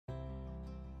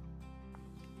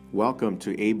Welcome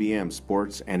to ABM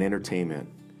Sports and Entertainment.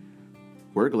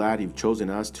 We're glad you've chosen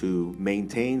us to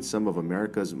maintain some of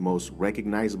America's most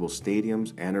recognizable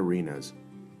stadiums and arenas.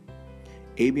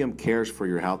 ABM cares for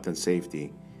your health and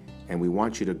safety, and we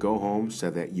want you to go home so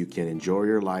that you can enjoy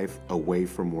your life away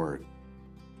from work.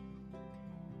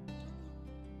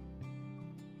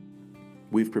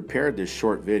 We've prepared this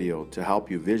short video to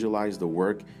help you visualize the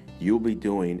work you'll be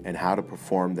doing and how to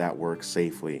perform that work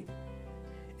safely.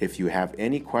 If you have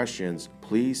any questions,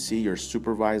 please see your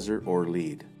supervisor or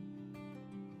lead.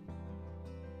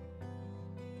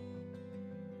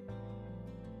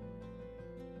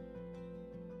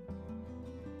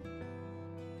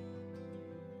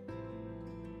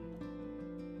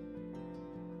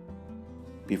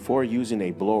 Before using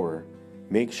a blower,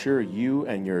 make sure you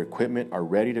and your equipment are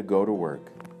ready to go to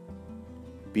work.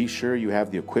 Be sure you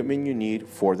have the equipment you need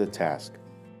for the task.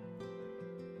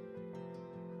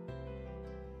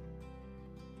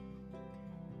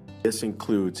 This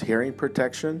includes hearing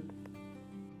protection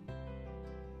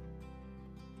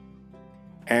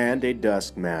and a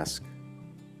dust mask.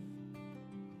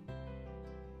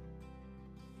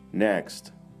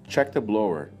 Next, check the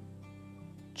blower.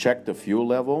 Check the fuel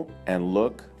level and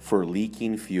look for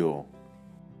leaking fuel.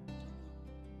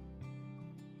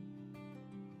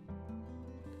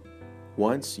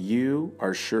 Once you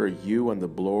are sure you and the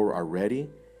blower are ready,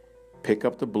 pick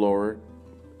up the blower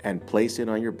and place it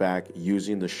on your back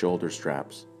using the shoulder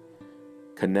straps.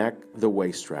 Connect the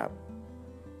waist strap.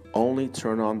 Only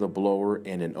turn on the blower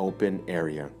in an open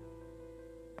area.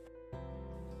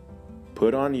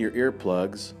 Put on your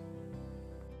earplugs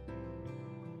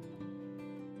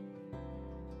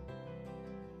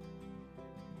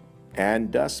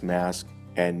and dust mask,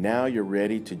 and now you're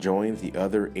ready to join the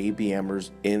other ABMers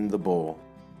in the bowl.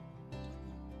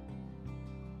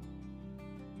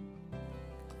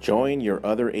 Join your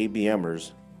other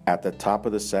ABMers at the top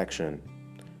of the section.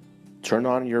 Turn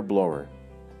on your blower.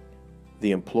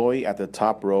 The employee at the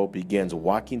top row begins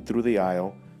walking through the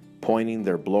aisle, pointing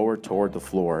their blower toward the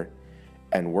floor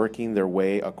and working their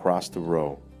way across the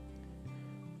row.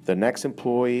 The next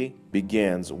employee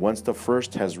begins once the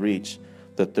first has reached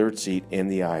the third seat in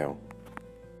the aisle.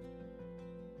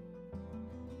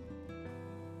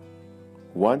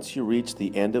 Once you reach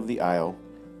the end of the aisle,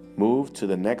 move to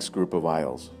the next group of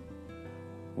aisles.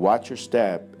 Watch your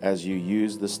step as you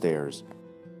use the stairs.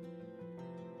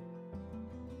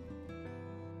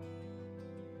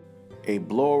 A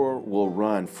blower will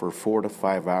run for 4 to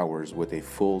 5 hours with a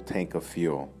full tank of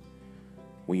fuel.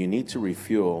 When you need to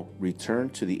refuel, return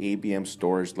to the ABM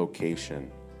storage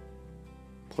location.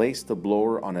 Place the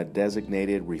blower on a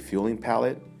designated refueling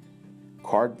pallet,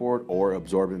 cardboard or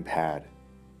absorbent pad.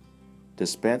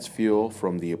 Dispense fuel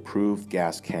from the approved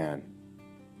gas can.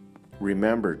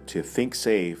 Remember to think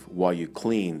safe while you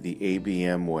clean the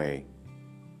ABM way.